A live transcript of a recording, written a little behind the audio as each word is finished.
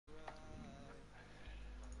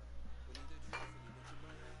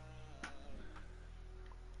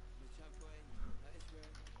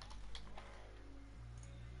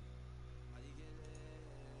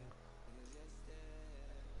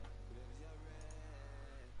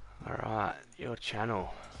Alright, your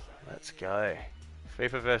channel. Let's go.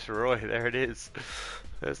 FIFA vs Roy, there it is.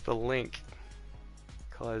 There's the link.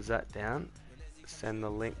 Close that down. Send the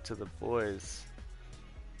link to the boys.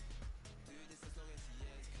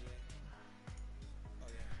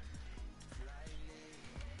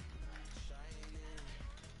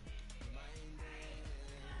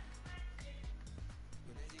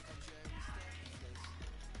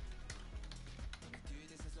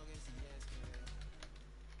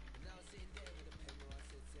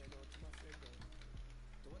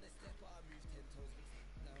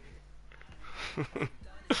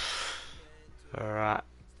 Alright,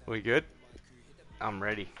 we good? I'm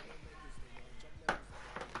ready.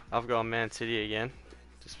 I've got Man City again,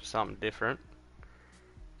 just for something different.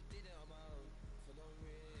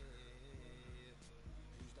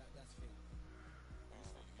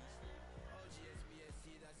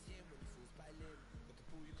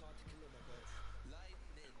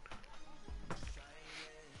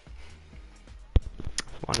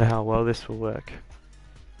 Wonder how well this will work.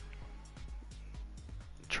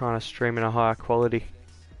 Trying to stream in a higher quality.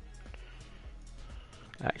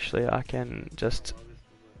 Actually, I can just...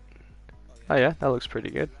 Oh yeah, that looks pretty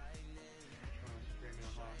good.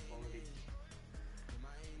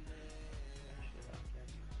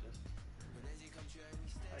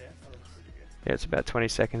 Yeah, it's about 20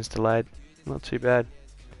 seconds delayed. Not too bad.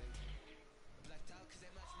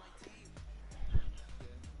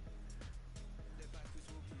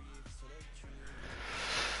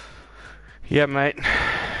 Yeah, mate.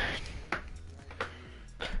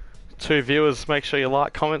 2 viewers, make sure you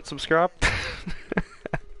like, comment, subscribe.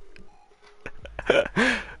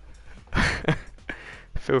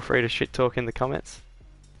 Feel free to shit talk in the comments.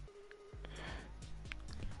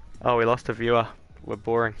 Oh, we lost a viewer. We're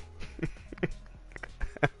boring.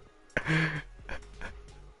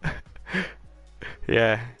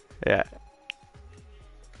 Yeah.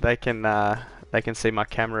 They can see my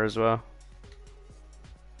camera as well.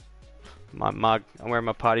 My mug. I'm wearing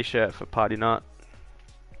my party shirt for party night.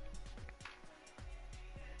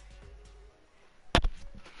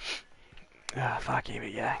 Ah, fuck you,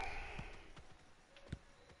 yeah.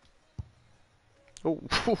 Oh,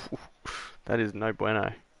 that is no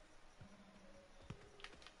bueno.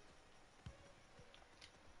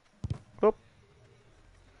 Oop.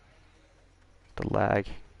 The lag.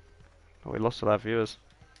 Oh, we lost all our viewers.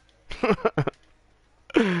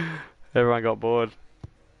 Everyone got bored.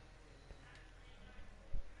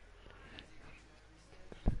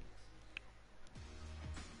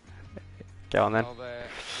 Go on then. Well, they're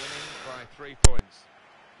winning by 3 points.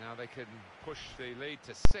 Now they can push the lead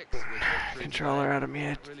to 6 with victory. Controller out of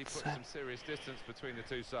mute. Really put some serious distance between the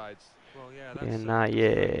two sides. Well, yeah, that's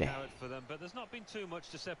yeah. for them, but there's not been too much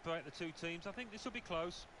to separate the two teams. I think this will be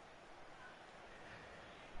close.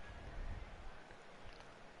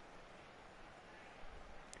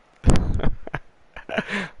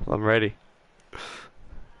 I'm ready.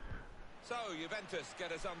 So Juventus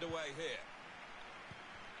get us underway here.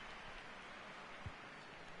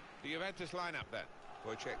 The Juventus lineup then.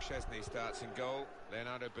 Wojciech Szczesny starts in goal.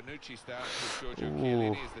 Leonardo Bonucci starts with Giorgio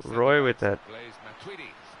Chiellini as the Roy with that. Blaise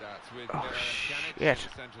Matuidi starts with Oh, Milan Pjanic shit. in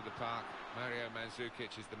the centre of the park. Mario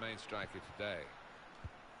Mandzukic is the main striker today.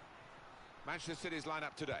 Manchester City's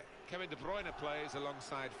lineup today. Kevin De Bruyne plays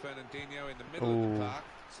alongside Fernandinho in the middle of the park.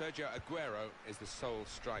 Sergio Aguero is the sole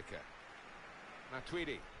striker.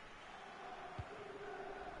 Matuidi.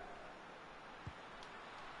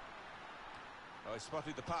 Oh, he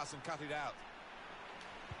spotted the pass and cut it out.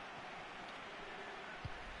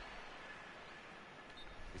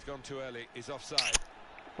 He's gone too early. He's offside.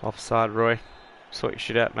 Offside, Roy. Sort your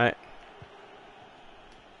shit out, mate.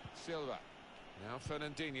 Silva. Now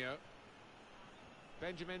Fernandinho.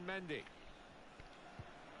 Benjamin Mendy.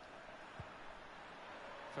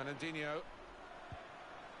 Fernandinho.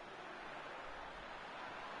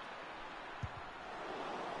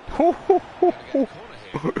 Gonna get a corner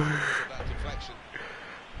here. Because of that deflection.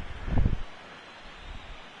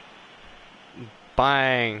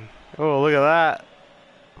 Bang. Oh, look at that.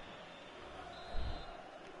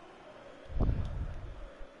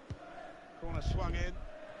 Corner swung in.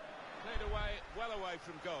 Played away, well away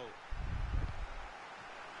from goal.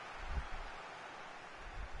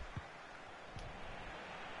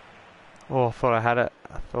 Oh, I thought I had it.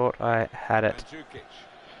 I thought I had it. Mandzukic.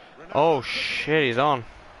 Ronaldo Oh, cooking shit, he's it. on.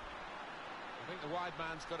 I think the wide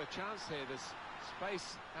man's got a chance here. There's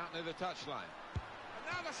space out near the touchline. And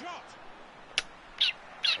now the shot.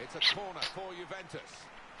 It's a corner for Juventus.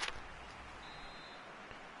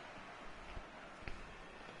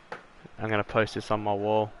 I'm going to post this on my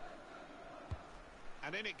wall.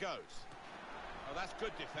 And in it goes. Oh, that's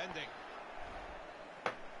good defending.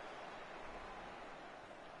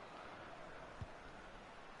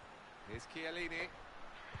 Here's Chiellini.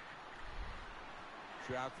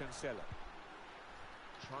 Joao Cancelo.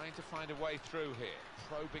 Trying to find a way through here.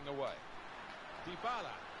 Probing away.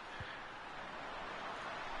 Dybala.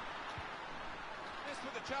 This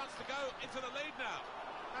with a chance to go into the lead now.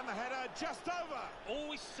 And the header just over.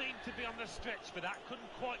 Always seemed to be on the stretch for that.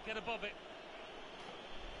 Couldn't quite get above it.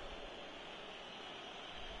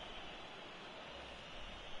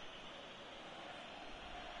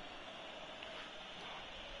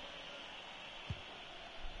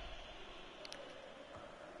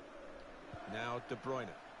 Now De Bruyne.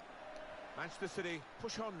 Manchester City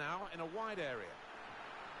push on now in a wide area.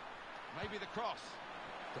 Maybe the cross.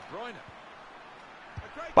 De Bruyne.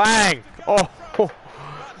 Bang! Oh!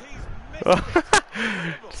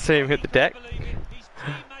 See him hit the deck.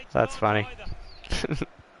 That's funny. Here's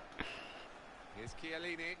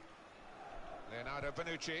Chiellini. Leonardo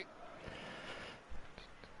Bonucci.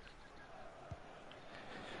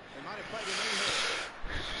 They might have played him in here.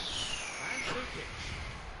 And Zukic.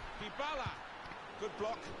 Dybala. Good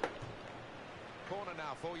block. Corner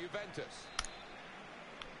now for Juventus.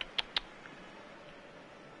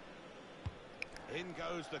 In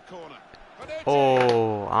goes the corner. Bonucci.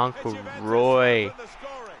 Oh, Uncle Roy.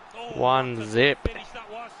 Oh, One zip. finish that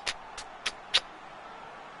was.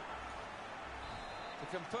 To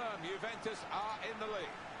confirm, Juventus are in the lead.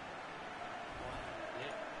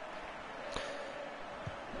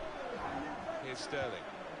 Here's Sterling.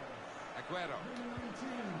 Aguero.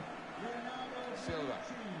 Silva.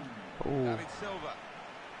 Ooh. David Silva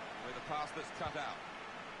with a pass that's cut out.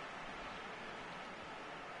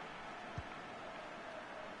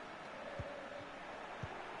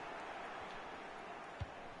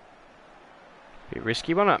 Bit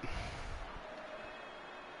risky, wasn't it?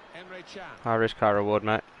 Emre Can. High risk, high reward,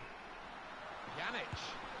 mate.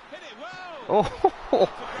 Pjanic. Hit it well. Oh,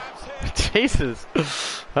 Grabs here. Jesus.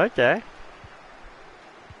 Okay.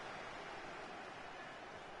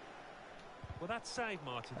 Well, that save,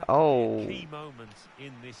 Martin. That Oh. could be a key moment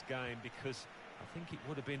in this game because I think it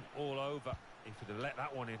would have been all over if he'd have let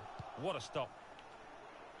that one in. What a stop.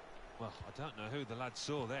 Well, I don't know who the lad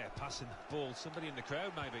saw there passing the ball. Somebody in the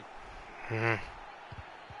crowd, maybe.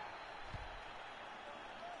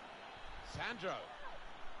 Sandro.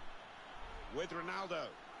 With Ronaldo.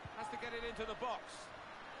 Has to get it into the box.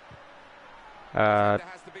 Defender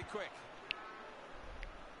has to be quick.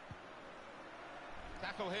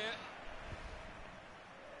 Tackle here.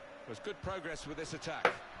 Was good progress with this attack.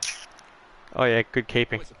 Oh yeah, good Oh,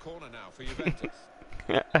 keeping. it's a corner now for Juventus.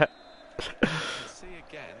 See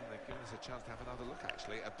again, they've given us a chance to have another look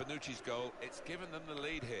actually at Bonucci's goal. It's given them the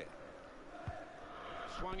lead here.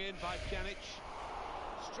 Swung in by Pjanic.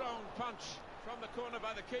 Strong punch from the corner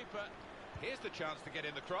by the keeper. Here's the chance to get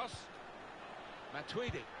in the cross.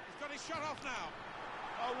 Matuidi. He's got his shot off now.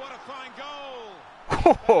 Oh, what a fine goal.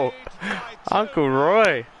 Oh, Uncle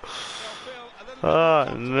Roy.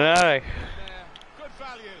 Oh no. Good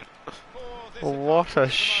value for this What a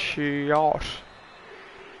shot.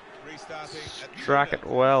 Restarting at Struck it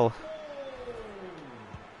well.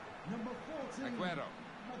 Aguero.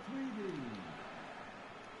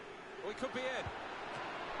 We could be in.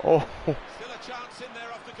 Oh, Still a chance in there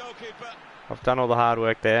off the goalkeeper. I've done all the hard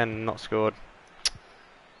work there and not scored.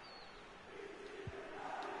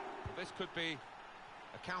 This could be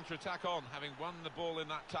a counter-attack on, having won the ball in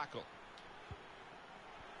that tackle.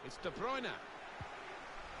 It's De Bruyne.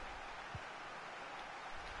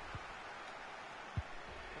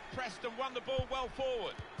 Pressed and won the ball well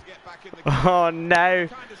forward to get back in the game. Oh no.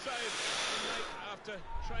 Kind of save to make after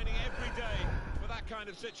training every day for that kind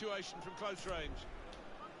of situation from close range.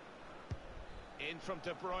 In from De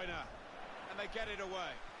Bruyne, and they get it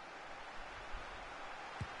away.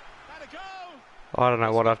 Had a go. I don't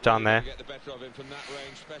know what I've done there. Get the better of him from that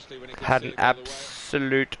range, especially when he can Had see an it the other way.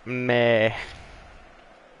 absolute mare.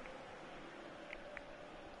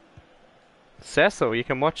 Cecil, you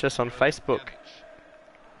can watch us on Facebook.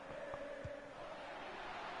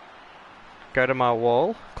 Go to my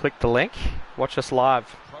wall, click the link, watch us live.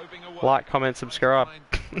 Probing away. Like, comment, subscribe.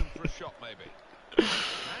 Room for a shot, maybe.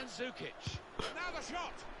 And Zukic. Now the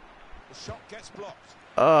shot. The shot gets blocked.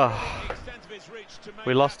 Oh, The extent of his reach to make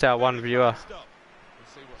we lost that our one very viewer. fine stop. We'll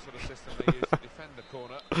see what sort of system they use to defend the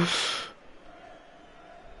corner.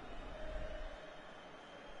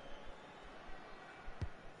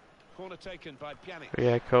 Corner taken by Pjanic.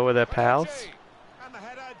 Yeah, cool with their pals. And the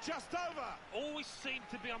header just over. Always seemed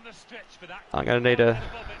to be on the stretch for that. I'm going to need a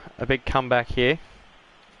big comeback here.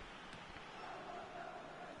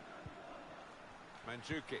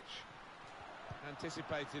 Mandzukic.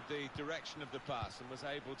 Anticipated the direction of the pass and was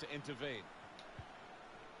able to intervene.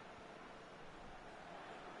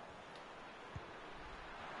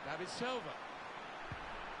 David Silva.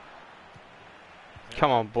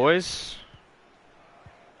 Come on, boys.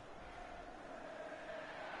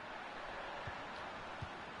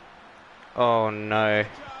 Oh no.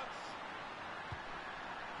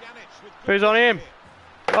 Who's on him?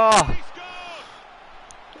 Oh.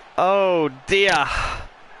 Oh dear.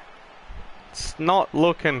 It's not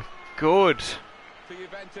looking good.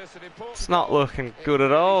 It's not looking good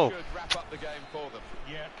at all.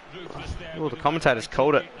 Oh, the commentator's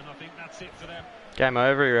called it. Game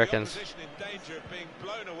over, he reckons. In danger of being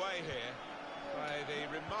blown away here by the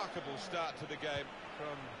remarkable start to the game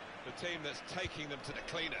from the team that's taking them to the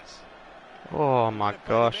cleaners. Oh my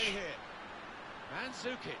gosh.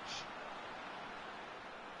 Mandzukic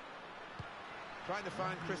trying to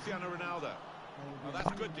find Cristiano Ronaldo. Oh,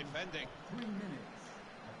 that's good defending. 3 minutes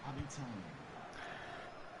of added time.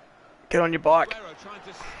 Get on your bike. Aguero trying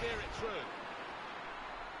to steer it through.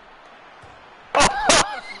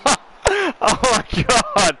 Oh my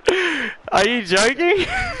god! Are you joking?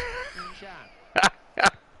 I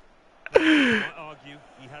might argue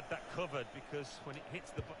he had that covered because when it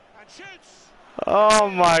hits the and shoots. Oh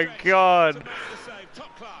my god! To make the save.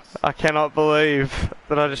 Top class. I cannot believe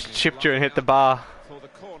that I just chipped you and hit the bar. For the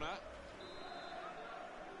corner.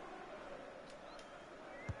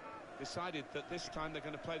 Decided that this time they're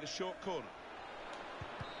going to play the short corner.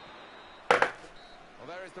 Well,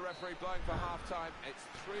 there is the referee blowing for half-time. It's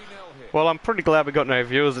 3-0 here. Well, I'm pretty glad we got no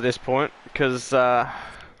viewers at this point, because, ouch.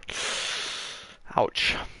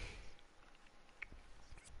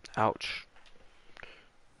 Ouch.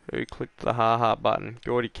 Who clicked the ha-ha button?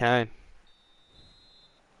 Gordy Kane.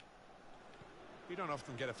 You don't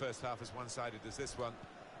often get a first half as one-sided as this one.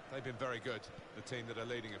 They've been very good, the team that are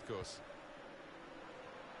leading, of course.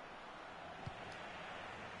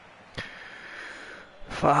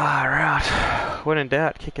 Far out. When in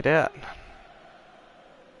doubt, kick it out.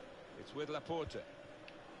 It's with Laporte.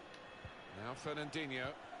 Now Fernandinho.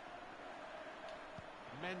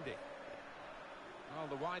 Mendy. Well,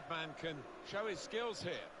 the wide man can show his skills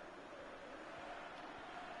here.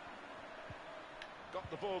 Got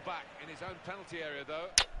the ball back in his own penalty area, though.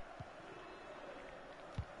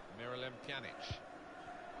 Miralem Pjanic.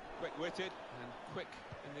 Quick-witted and quick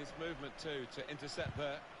in his movement, too, to intercept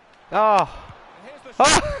there. Oh! Here's the Oh!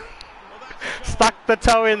 shot. Well, that's a goal. Stuck the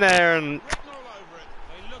toe in there and Written all over it.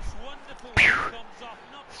 It looks wonderful when it comes off.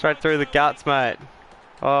 Not straight quite through the so guts, easy. mate.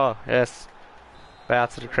 Oh, yes. Bow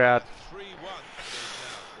to the crowd. 3-1 is now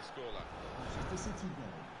the scoreline. Manchester City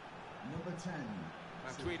goal. Number 10.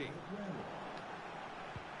 Matuidi.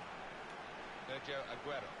 Sergio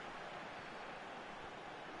Aguero.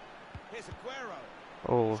 Here's Aguero.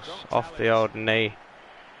 Oh, off the old knee.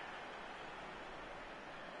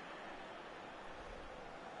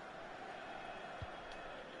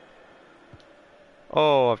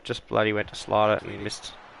 Oh, I've just bloody went to slide it and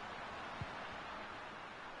missed.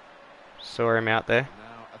 Saw him out there.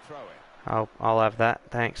 Now a throw-in. I'll have that,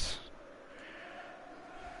 thanks.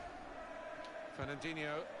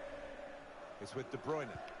 Fernandinho is with De Bruyne.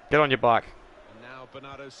 Get on your bike. And now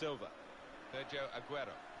Bernardo Silva. Sergio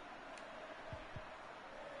Aguero.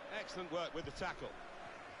 Excellent work with the tackle.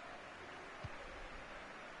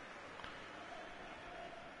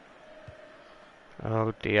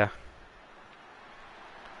 Oh dear.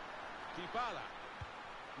 Dybala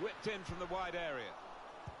whipped in from the wide area.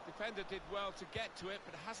 Defender did well to get to it,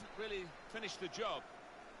 but hasn't really finished the job.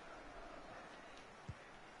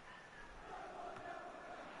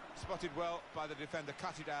 Spotted well by the defender,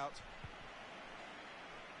 cut it out.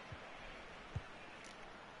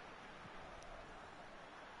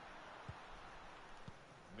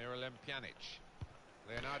 Miralem Pjanic.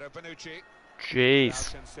 Leonardo Bonucci.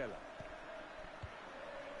 Jeez.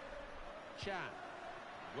 Chan.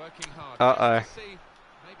 Working hard. Uh-oh. Just to see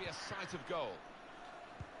maybe a sight of goal.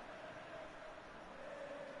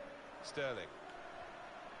 Sterling.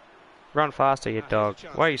 Run faster, you dog.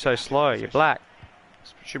 Why are you so slow? You're black.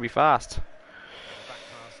 Should be fast. Back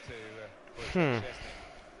pass to Szczęsny.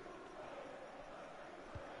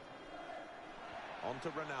 On to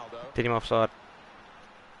Ronaldo. Did him offside.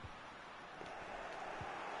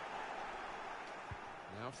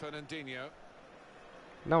 Now Fernandinho.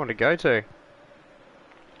 No one to go to.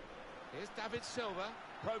 Here's David Silva.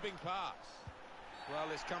 Probing pass. Well,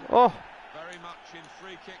 this comes very much in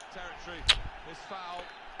free kick territory. This foul.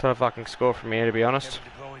 Don't fucking score from here, to be honest.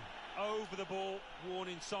 Kevin De Bruyne over the ball,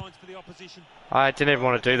 warning signs for the opposition. I didn't even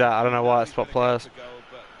want to do that. I don't know why I spot players.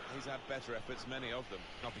 But he's had better efforts, many of them.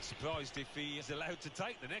 I'll be surprised if he is allowed to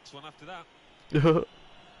take the next one after that. Leonardo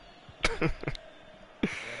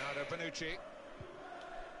Bonucci.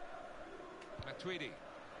 Matuidi.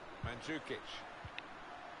 Mandzukic.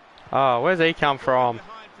 Oh, where's he come from?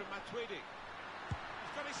 Behind from Matuidi.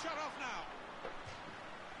 He's got his shot off now.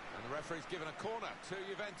 And the referee's given a corner to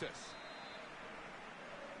Juventus.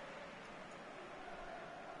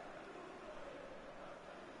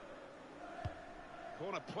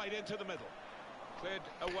 Corner played into the middle. Cleared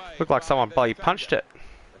away. Looked like someone by the bloody defender. punched it.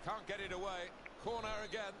 They can't get it away. Corner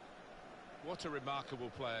again. What a remarkable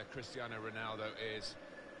player Cristiano Ronaldo is.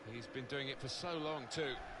 He's been doing it for so long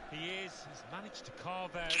too. He is. He's managed to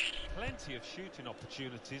carve out plenty of shooting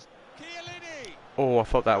opportunities. Chiellini! Oh, I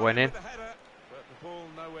thought that went in. With the header, but the ball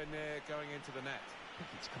nowhere near going into the net. I think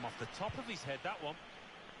it's come off the top of his head, that one.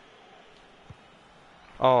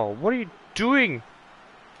 Oh, what are you doing?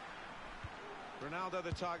 Ronaldo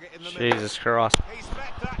the target in the middle. Jesus Christ. He's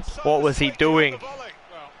met that so What was he slickly on doing? the volley.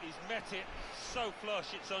 Well, he's met it so flush,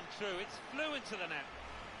 it's untrue. It's flew into the net.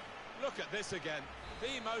 Look at this again.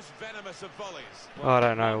 The most venomous of volleys. I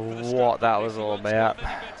don't know what that was all about.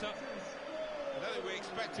 I don't think we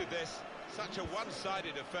expected this. Such a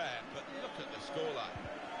one-sided affair, but look at the scoreline.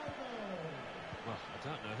 Well, I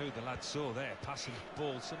don't know who the lad saw there, passing the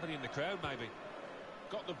ball. Somebody in the crowd, maybe.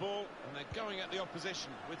 Got the ball, and they're going at the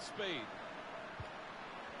opposition with speed.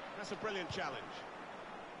 That's a brilliant challenge.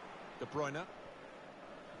 De Bruyne.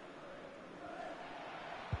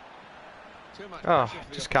 Too much Oh, pressure for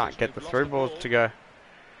the just can't opposition get the who've through lost balls ball. to go.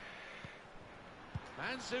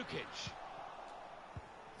 Mandzukic.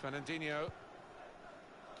 Fernandinho.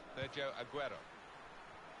 Sergio Aguero.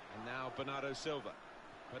 And now Bernardo Silva.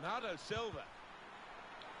 Bernardo Silva.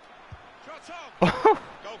 Shot on!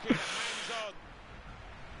 Goalkeeper hands on.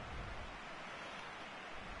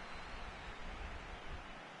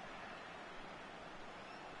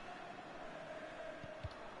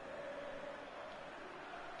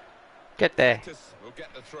 Get there. Will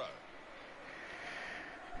get the throw.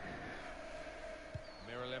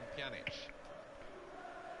 Miralem Pjanic.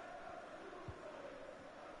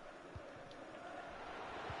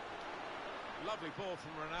 Lovely ball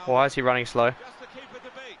from Ronaldo. Why is he running slow? Just to keep it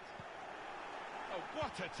to beat. Oh,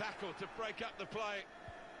 what a tackle to break up the play.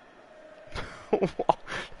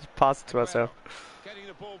 Just pass it to myself. Getting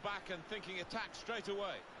the ball back and thinking attack straight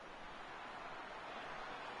away.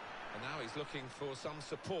 And now he's looking for some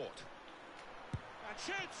support. And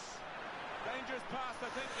shoots! Dangerous pass, I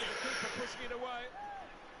think, with the keeper pushing it away.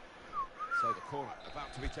 So the corner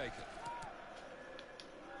about to be taken.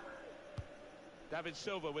 David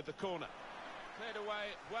Silva with the corner. Cleared away,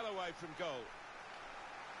 well away from goal.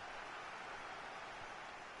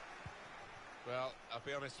 Well, I'll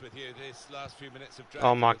be honest with you, this last few minutes of dragged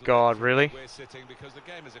Oh my a little God, bit from really? where we're sitting because the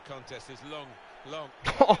game as a contest is long.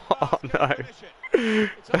 Oh no.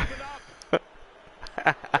 It's opened up. Well,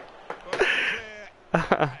 clear.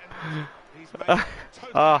 And he's made a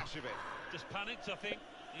total match of it. Just panicked, I think.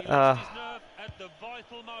 He lost his nerve at the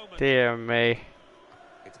vital moment. Dear me.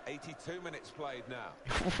 It's 82 minutes played now.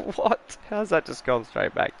 What? How's that just gone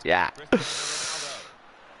straight back? Yeah. Cristiano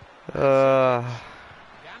Ronaldo.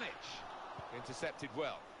 Pjanic intercepted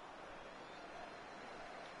well.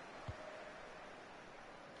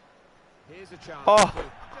 Here's a chance to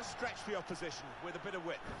just stretch the opposition with a bit of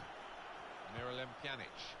width. Miralem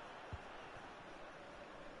Pjanic.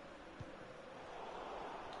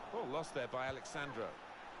 Ball lost there by Alexandro.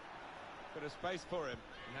 Bit of space for him.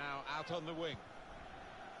 Now out on the wing.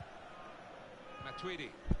 Matuidi.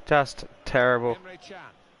 Just terrible. Emre Can.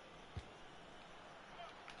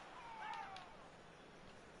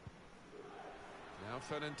 Now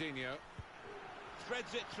Fernandinho.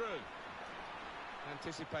 Threads it through.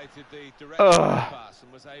 Anticipated the direction of the pass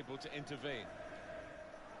and was able to intervene.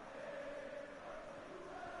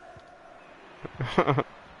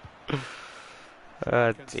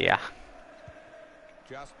 Dear.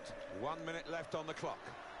 Just 1 minute left on the clock.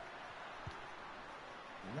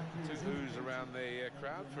 Two oohs around the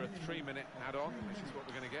crowd for a 3-minute add-on, which is what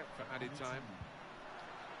we're going to get for added time.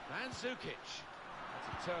 Mandzukic. That's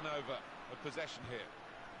a turnover of possession here.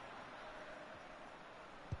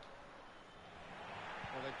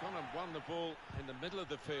 Well, they've gone and won the ball in the middle of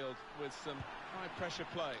the field with some high-pressure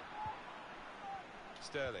play.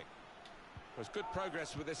 Sterling. There's good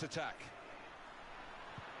progress with this attack.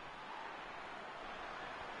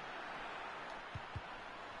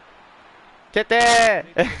 Get there!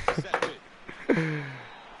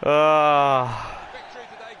 Oh, Victory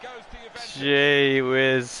today goes to Juventus. gee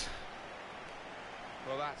whiz.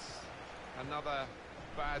 Well, that's another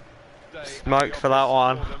bad day. Smoked for that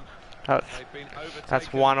one. That's, They've been overtaken that's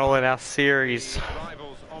 1-1 in our by series. the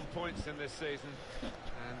rivals on points in this season,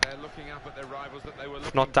 And they're looking up at their rivals that they were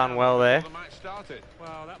looking Not done down well before there. the match started.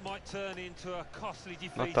 Well, that might turn into a costly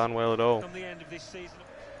defeat. Not done well at all. From the end of this season.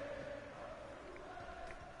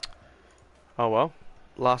 Oh well.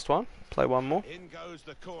 Last one. Play one more. In goes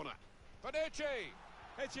the corner. Bonucci!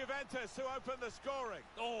 It's Juventus who open the scoring.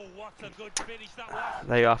 Oh, what a good finish that was.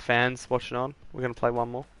 There you are, fans watching on. We're going to play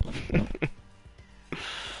one more.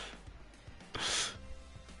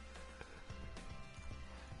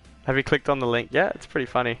 Have you clicked on the link yet? It's pretty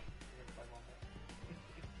funny.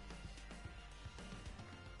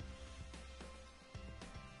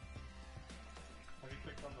 Have you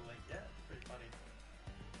clicked on the link yet? It's pretty funny.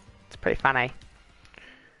 It's pretty funny.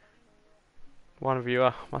 One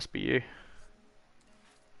viewer, must be you.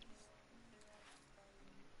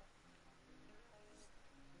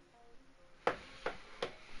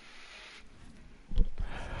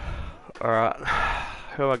 Alright,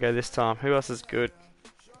 who do I go this time? Who else is good?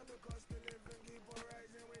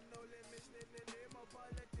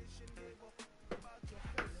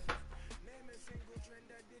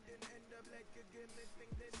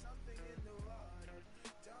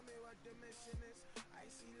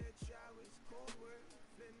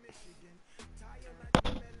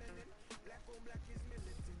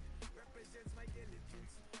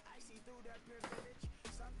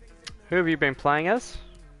 Who have you been playing as?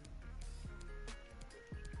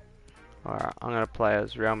 Alright, I'm gonna play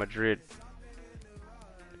as Real Madrid.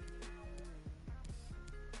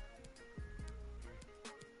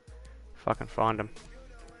 If I can find him.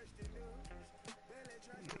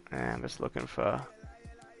 And I'm just looking for...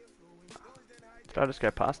 Did I just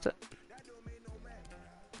go past it?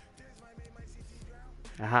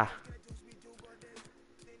 Aha.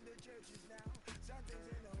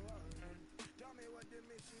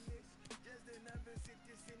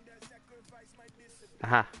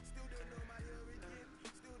 Aha.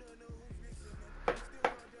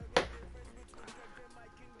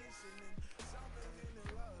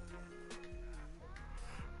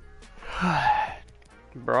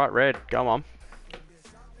 Bright red, come on.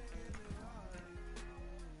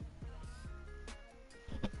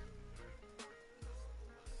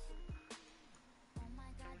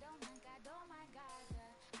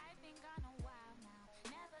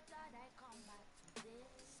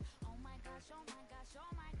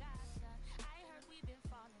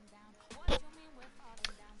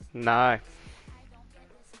 No.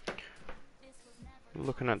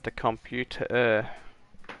 Looking at the computer.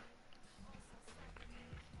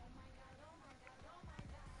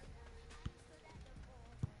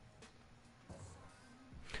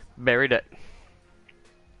 Buried it.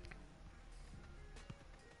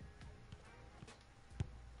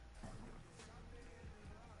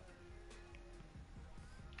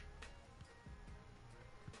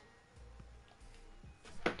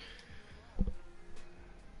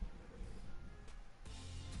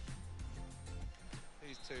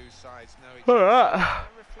 These two sides know each other. Alright.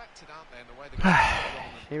 They're reflected, aren't they, in the way the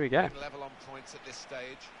game's Here we go. level on points at this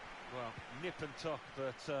stage. Well, nip and tuck,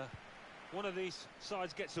 but one of these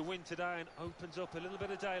sides gets a win today and opens up a little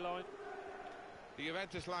bit of daylight. The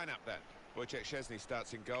Juventus lineup then. Wojciech Szczesny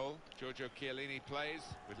starts in goal. Giorgio Chiellini plays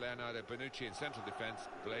with Leonardo Bonucci in central defence.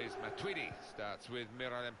 Blaise Matuidi starts with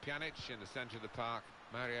Miralem Pjanic in the centre of the park.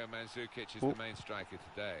 Mario Mandzukic is the main striker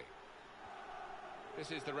today.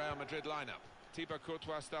 This is the Real Madrid lineup. Thibaut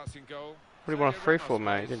Courtois starts in goal. What do you want a free for,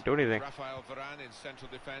 mate? He didn't do anything. Rafael Varane in central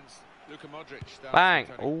defence. Luka Modric starts. Bang!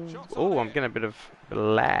 Oh, I'm getting a bit of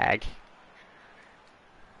lag.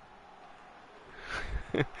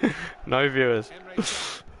 No viewers.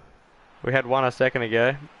 We had one a second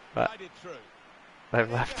ago, but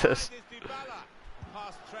they've left us.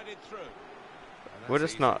 We're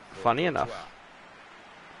just not funny enough.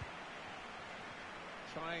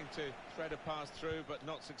 Trying to thread a pass through, but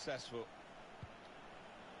not successful.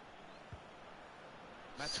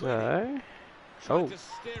 So,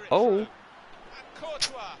 oh,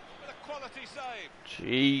 Courtois with a quality save.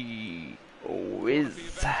 gee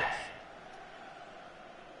whiz.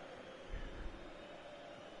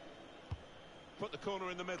 Put the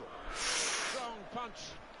corner in the middle. Strong punch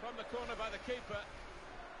from the corner by the keeper.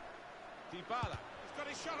 Dybala. He's got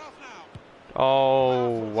his shot off now. Oh,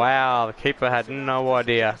 wow, the keeper had no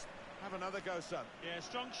idea. Have another go, son. Yeah,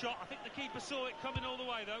 strong shot. I think the keeper saw it coming all the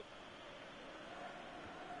way, though.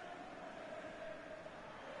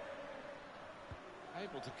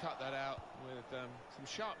 Able to cut that out with some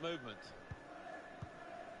sharp movement.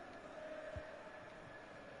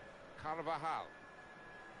 Carvajal.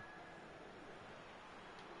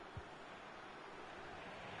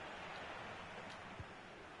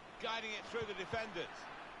 Guiding it through the defenders.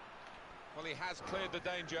 Well, he has cleared the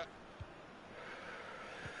danger.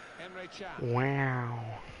 Emre Can. Wow.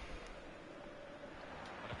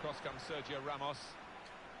 And across comes Sergio Ramos.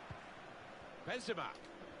 Benzema.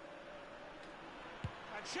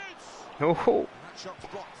 And shoots! Oh, And that shot's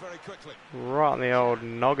blocked very quickly. right on the old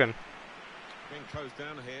noggin. Being closed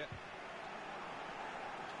down here.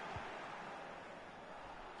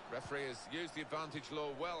 Referee has used the advantage law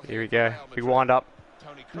well Here we for go. Real Big Madrid. wind up.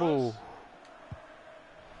 Toni Ooh. Kroos.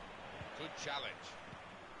 Good challenge.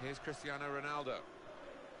 Here's Cristiano Ronaldo.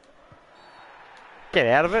 Get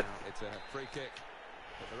out of it. Now it's a free kick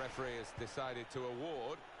that the referee has decided to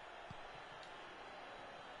award.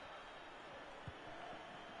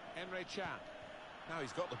 Emre Can. Now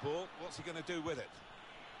he's got the ball. What's he going to do with it?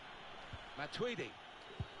 Matuidi.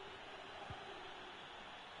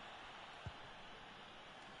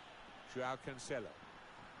 Joao Cancelo.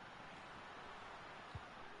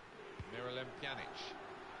 Miralem Pjanic.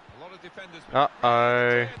 A lot of defenders.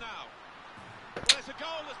 Uh-oh. Well, it's a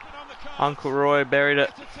goal that's been on the cards. Uncle Roy buried it.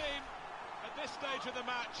 Better team at this stage of the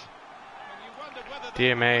match. And you wonder whether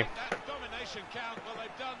Dear they me. make that domination count. Well,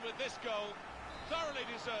 they've done with this goal. Thoroughly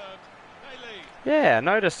deserved. They lead. Yeah, I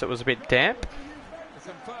noticed it was a bit damp. To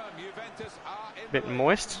confirm, Juventus are in Bit the lead.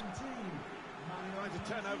 moist. Trying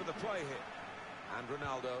to turn over the play here. And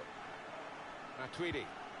Ronaldo. Matuidi.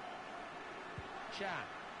 Can.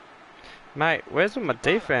 Mate, where's all my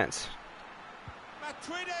defense?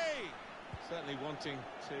 Matuidi! Certainly wanting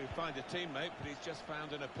to find a teammate, but he's just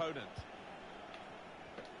found an opponent.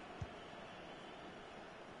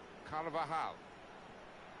 Carvajal.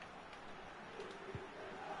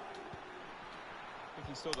 I think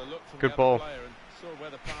he saw the look from Good the ball. other player and saw where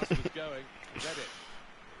the pass was going. Read it.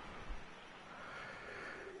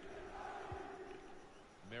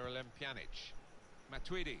 Miralem Pjanic.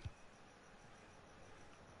 Matuidi.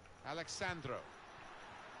 Alexandro.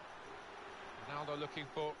 Ronaldo looking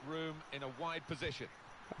for room in a wide position.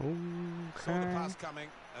 Saw the Okay. pass coming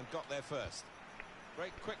and got there first.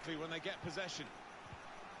 Break quickly when they get possession.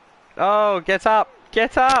 Oh, get up!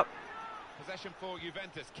 Get up! Possession for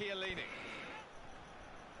Juventus. Chiellini.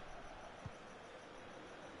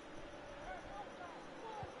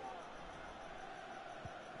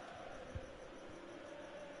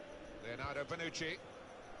 Leonardo Bonucci.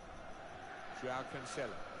 Joao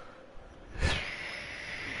Cancelo.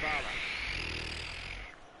 Dybala.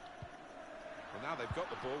 Well, now they've got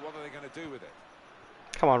the ball. What are they going to do with it?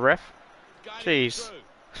 Come on, ref. Guided Jeez. through.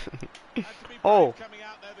 Had to be brave Oh. coming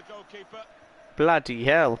out there, the goalkeeper. Bloody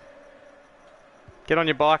hell. Get on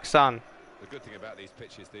your bike, son. The good thing about these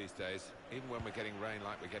pitches these days, even when we're getting rain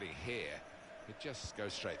like we're getting here, it just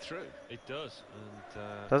goes straight through. It does,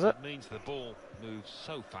 and Does it? means the ball moves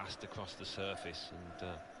so fast across the surface, and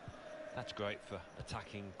that's great for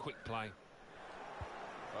attacking quick play.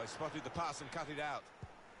 Oh, he spotted the pass and cut it out.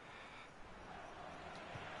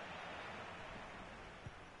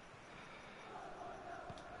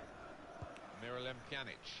 Miralem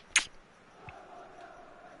Pjanic.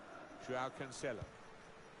 Joao Cancelo.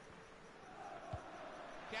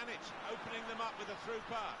 Pjanic opening them up with a through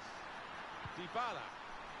pass. Dybala.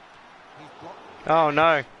 He's blocked. Oh,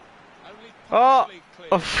 no. Only Oh. partially clear,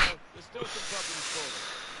 Oh. so there's still some problems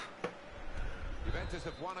for them. Juventus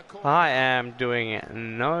have won a corner. I am doing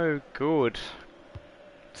no good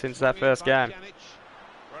since that first game.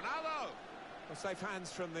 Ronaldo. Well, safe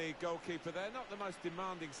hands from the goalkeeper there. Not the most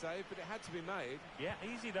demanding save, but it had to be made. Yeah,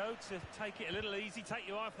 easy though to take it a little easy, take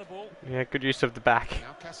your eye off the ball. Yeah, good use of the back.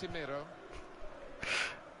 Now Casemiro.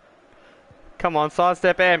 Come on,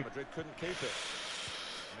 sidestep him. Madrid couldn't keep it.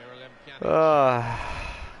 Miralem Pjanic.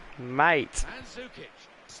 Mate. And Zukic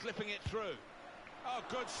slipping it through. Oh,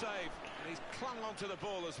 good save. And he's clung onto the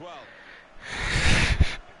ball as well.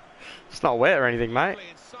 It's not wet or anything, mate. Lovely,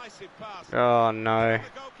 incisive pass. Oh, no. The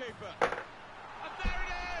goalkeeper. And there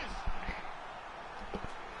it is.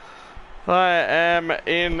 I am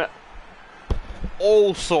in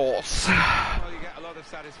all sorts. Well, you get a lot of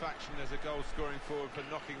satisfaction as a goal scoring forward for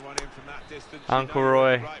knocking one in from that distance. You Uncle know you're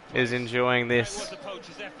Roy in the right place. is enjoying It was this. the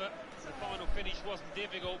poacher's effort. The final finish wasn't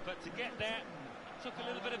difficult, but to get there took a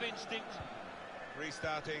little bit of instinct.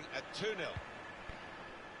 Restarting at 2-0.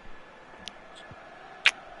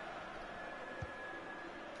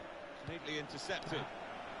 Neatly intercepted.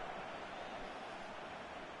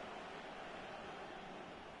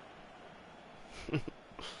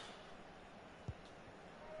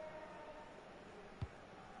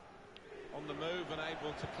 On the move and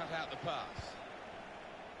able to cut out the pass.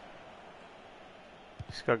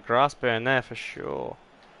 He's got grass burn there for sure.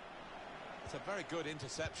 It's a very good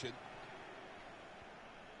interception.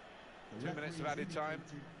 2 minutes of added time.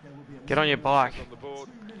 Get on your bike. On the board.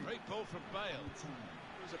 Great ball from Bale.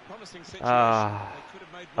 was a promising situation. Ah. They could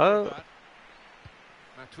have made more Oh. of that.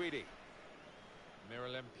 Matuidi.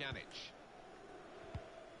 Miralem Pjanic.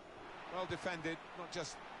 Well defended, not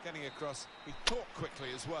just getting across, he thought quickly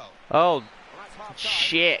as well. Oh, Well, that's half-time.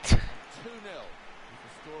 shit. 2-0 is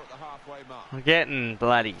the score at the halfway mark. I'm getting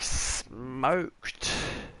bloody smoked.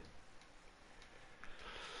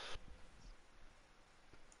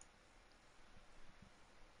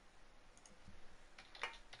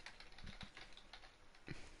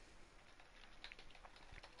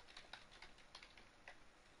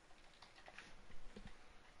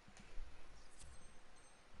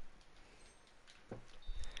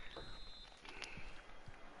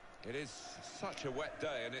 It is such a wet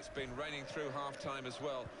day, and it's been raining through half-time as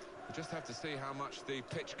well. We just have to see how much the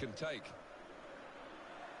pitch can take.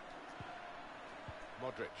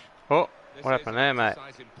 Modric. Oh, This what is happened an there, mate?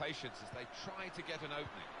 exercise in patience as they try to get an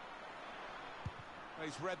opening. Well,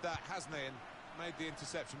 he's read that, hasn't he, and made the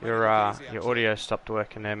interception. Made it Your look easy, your actually. audio stopped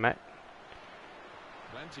working there, mate.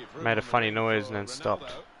 Plenty of room Made a on the funny wing noise for and then Ronaldo.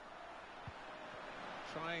 stopped.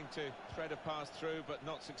 Trying to thread a pass through, but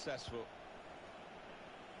not successful.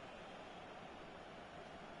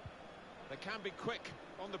 They can be quick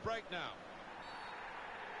on the break now.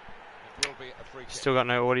 It will be a free kick. Still got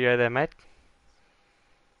no audio there, mate.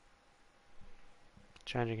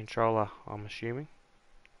 Changing controller, I'm assuming.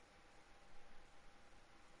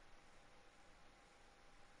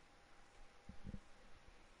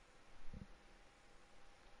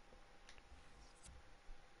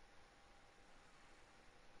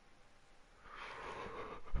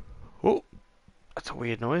 Oh, that's a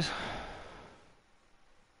weird noise.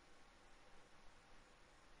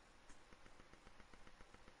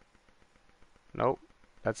 Nope,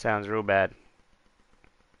 that sounds real bad.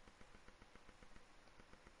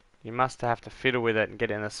 You must have to fiddle with it and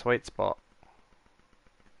get it in a sweet spot.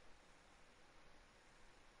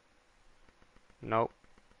 Nope.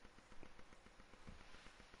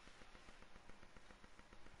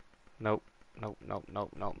 Nope. Nope, nope,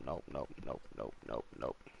 nope, nope, nope, nope, nope, nope, nope,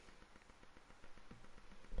 nope.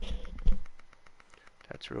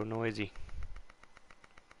 That's real noisy.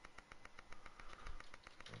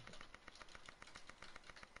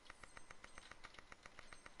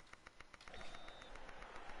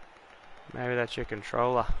 Maybe that's your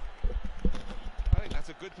controller. I think that's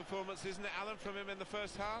a good performance, isn't it, Alan, from him in the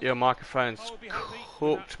first half? Your microphone's I would be happy with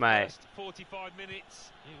cooked, that mate. first 45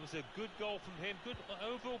 minutes. It was a good goal from him. Good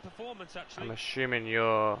overall performance, actually. I'm assuming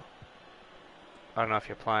you're... I don't know if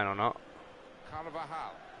you're playing or not.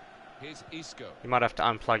 Carvajal. Here's Isco. You might have to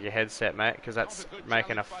unplug your headset, mate, because that's Not a good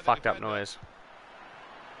making a challenge by the fucked up defender. noise.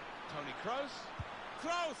 Tony Kroos.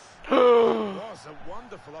 Kroos! Was a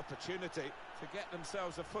wonderful opportunity to get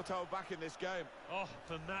themselves a foothold back in this game. Oh,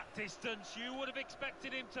 from that distance, you would have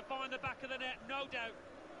expected him to find the back of the net, no doubt.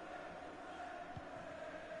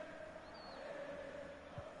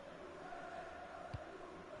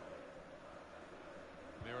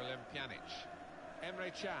 Miralem Pjanic.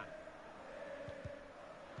 Emre Can.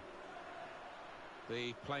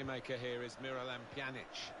 The playmaker here is Miralem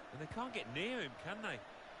Pjanic. And they can't get near him, can they?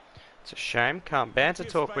 It's a shame. Can't banter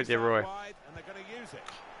talk with you, Roy. Wide, and they're going to use it.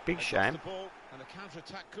 Big They've shame. lost the ball, and the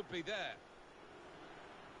counter-attack could be there.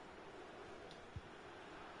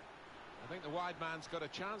 I think the wide man's got a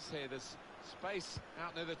chance here. There's space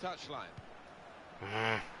out near the touchline.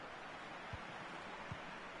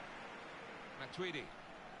 Matuidi.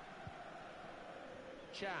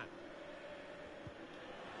 Chan.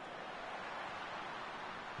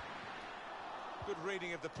 Good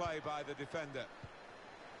reading of the play by the defender.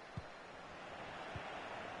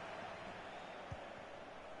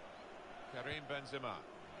 Karim Benzema.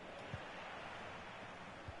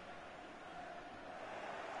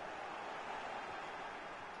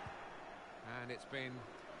 And it's been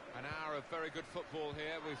an hour of very good football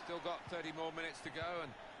here. We've still got 30 more minutes to go,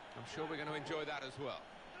 and I'm sure we're going to enjoy that as well.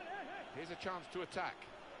 Here's a chance to attack.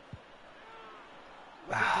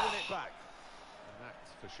 Looking to win it back. And that,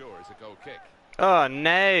 for sure, is a goal kick. Oh,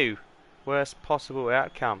 no. Worst possible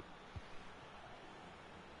outcome.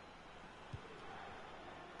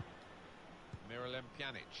 Miralem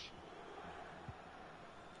Pjanic.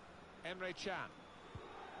 Emre Can.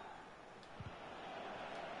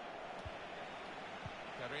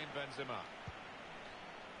 Karim Benzema.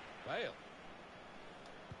 Bale.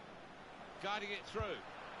 Guiding it through.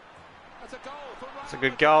 That's a goal for Real It's a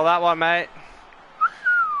good Madrid. goal, that one, mate.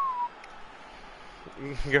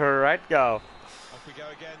 Great goal. Off we go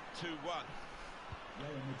again, 2-1.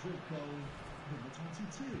 Real Madrid goal number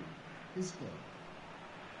 22. Isco.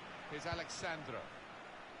 Here's Alexandro.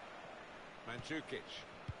 Mandzukic.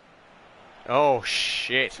 Oh,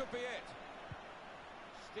 shit. Could be it.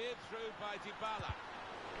 Steered through by Dybala.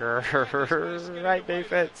 Great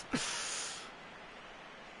defense.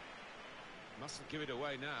 Mustn't give it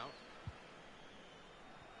away now.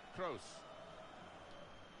 Kroos.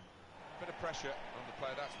 Bit of pressure on the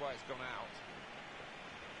player, that's why it's gone out.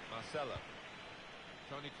 Marcelo.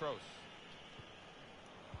 Toni Kroos.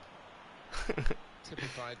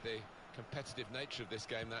 Typified the competitive nature of this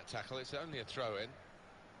game, that tackle. It's only a throw-in.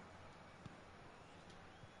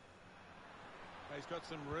 He's got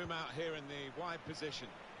some room out here in the wide position.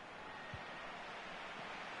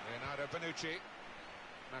 Leonardo Bonucci.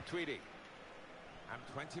 Matuidi. And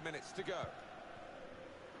 20 minutes to go.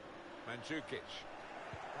 Mandzukic.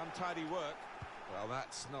 Untidy work. Well,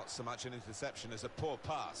 that's not so much an interception as a poor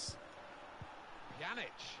pass.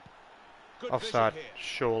 Pjanic. Good Offside, vision here.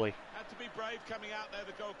 surely. Had to be brave coming out there,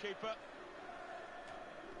 the goalkeeper.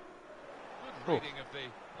 Good Ooh. reading of the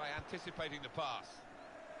by anticipating the pass.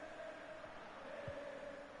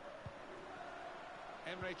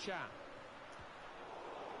 Emre Can.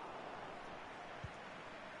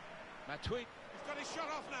 Matuidi. He's got his shot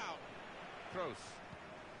off now.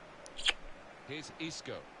 Kroos. Here's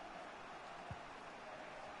Isco.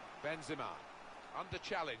 Benzema. Under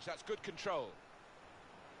challenge. That's good control.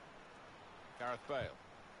 Gareth Bale.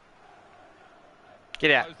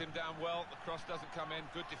 Get out. Closed him down well. The cross doesn't come in.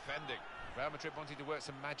 Good defending. Real Madrid wanting to work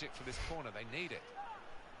some magic for this corner. They need it.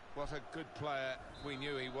 What a good player we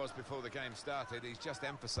knew he was before the game started. He's just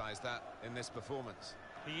emphasised that in this performance.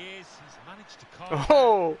 He is. He's managed to carve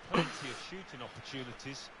Oh. plenty of shooting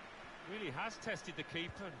opportunities. Really has tested the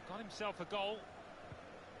keeper and got himself a goal.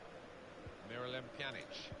 Miralem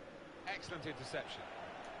Pjanic. Excellent interception.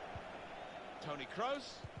 Toni Kroos.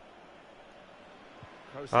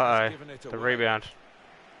 Kroos has given it The away. rebound.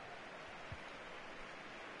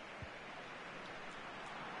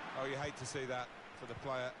 Oh, you hate to see that for the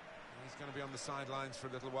player. He's going to be on the sidelines for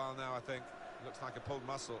a little while now, I think. Looks like a pulled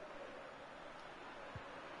muscle.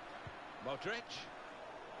 Modric.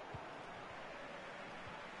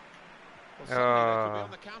 Well, suddenly they could be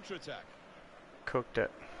on the counter-attack. Cooked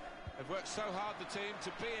it. They've worked so hard, the team, to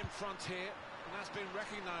be in front here, and that's been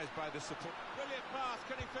recognised by the support. Brilliant pass,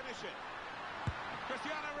 can he finish it?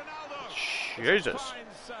 Cristiano Ronaldo! Jesus. It's a fine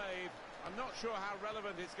save. I'm not sure how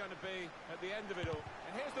relevant it's going to be at the end of it all.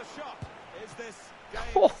 And here's the shot. Is this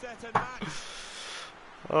game set and match?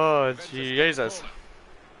 Oh, Jesus.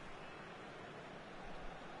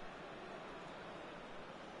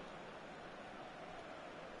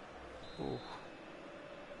 Ooh.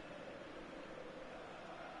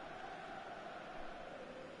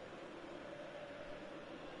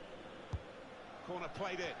 Corner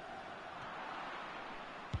played in.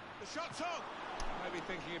 The shot's on. Maybe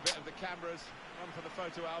thinking a bit of the cameras. On for the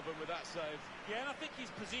photo album with that save. Yeah, and I think his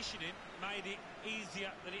positioning made it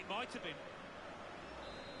easier than it might have been.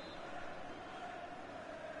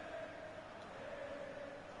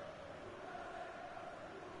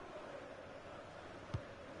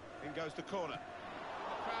 In goes the corner.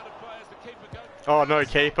 The crowd of players, the keeper goes. Oh, no,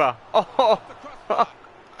 keeper. Oh,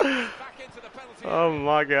 Back into the penalty oh area.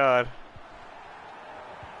 my God.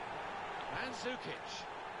 Mandzukic.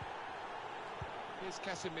 Here's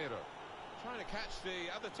Casemiro. Trying to catch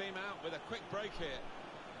the other team out with a quick break here.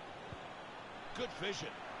 Good vision.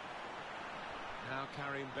 Now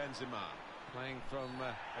Karim Benzema playing from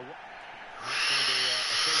that's going to be a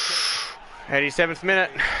free kick. 87th minute.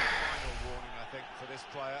 Final warning, I think, for this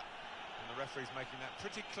player. And the referee's making that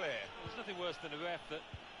pretty clear. There's nothing worse than a ref that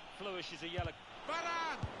flourishes a yellow.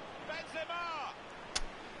 Varane! Benzema!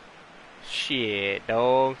 Shit,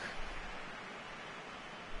 dog.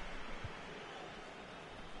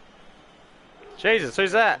 Jesus,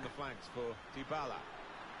 who's that? On the flanks for Dybala.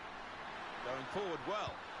 Going forward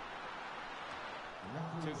well.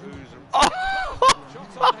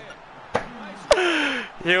 Shots on here.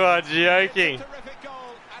 You are joking. Terrific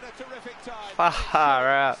goal at a terrific time. Far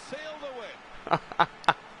out. Seal the win.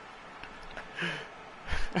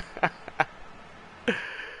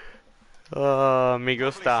 Oh, me Probably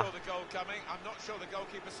gusta. saw the goal coming. I'm not sure the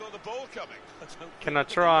goalkeeper saw the ball coming. Can I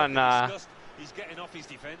try and He's getting off his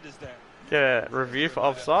defenders there. get a review for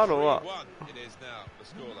offside or what? 3-1 it is now, the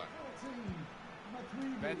scoreline.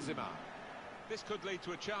 Benzema. This could lead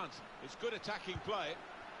to a chance. It's good attacking play.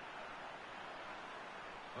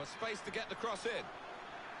 Well, space to get the cross in.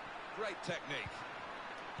 Great technique.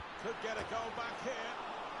 Could get a goal back here.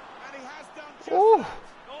 And he has done just Ooh. that.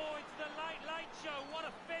 Oh, it's the late show. What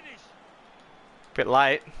a finish. Bit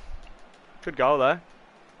late. Good goal though.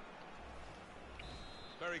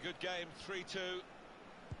 Very good game, 3-2.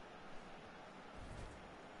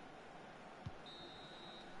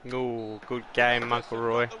 Ooh, good game, Uncle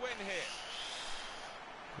Roy. The win here.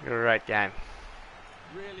 Great game.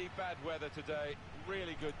 Really bad weather today.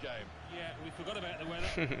 Really good game. Yeah, we forgot about the weather.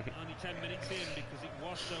 Only 10 minutes in because it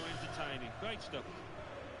was so entertaining. Great stuff.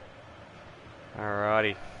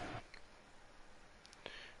 Alrighty.